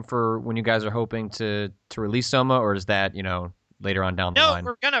frame for when you guys are hoping to release Soma, or is that, later on down the No, line?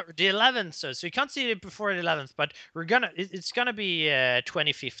 we're gonna the 11th, so you can't see it before the 11th, but it's gonna be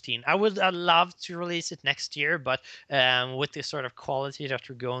 2015. I'd love to release it next year, but with the sort of quality that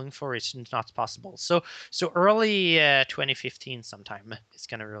we're going for, it's not possible. So early 2015 sometime it's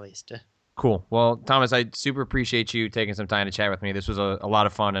gonna release. Cool. Well, Thomas, I super appreciate you taking some time to chat with me. This was a lot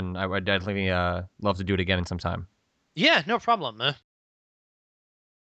of fun, and I would definitely love to do it again in some time. Yeah, no problem.